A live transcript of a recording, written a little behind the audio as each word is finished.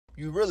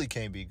You really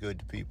can't be good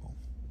to people.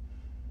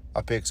 I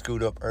picked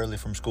Scoot up early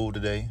from school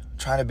today,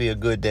 trying to be a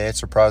good dad,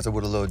 surprised her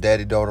with a little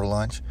daddy-daughter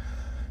lunch.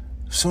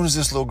 As soon as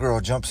this little girl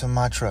jumps in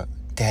my truck,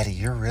 "Daddy,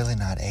 you're really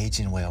not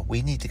aging well.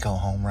 We need to go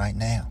home right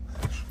now."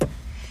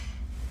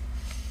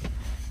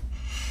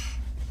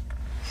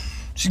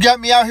 She got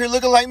me out here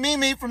looking like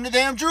Mimi from the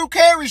damn Drew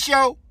Carey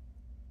show.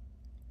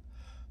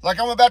 Like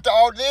I'm about to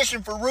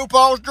audition for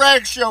RuPaul's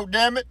drag show,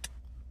 damn it.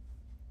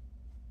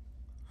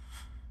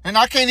 And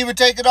I can't even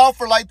take it off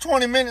for like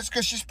 20 minutes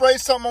because she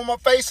sprayed something on my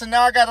face and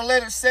now I got to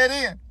let it set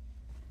in.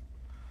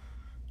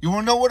 You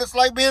want to know what it's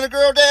like being a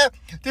girl dad?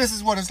 This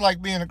is what it's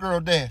like being a girl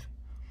dad.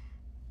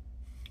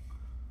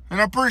 And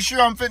I'm pretty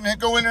sure I'm fitting to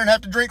go in there and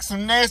have to drink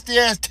some nasty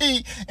ass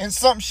tea and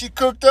something she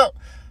cooked up.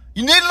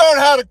 You need to learn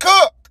how to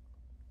cook.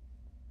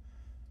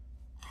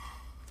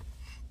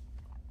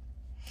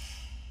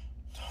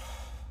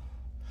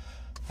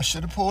 I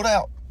should have pulled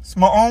out. It's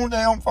my own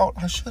damn fault.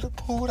 I should have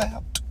pulled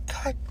out.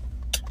 God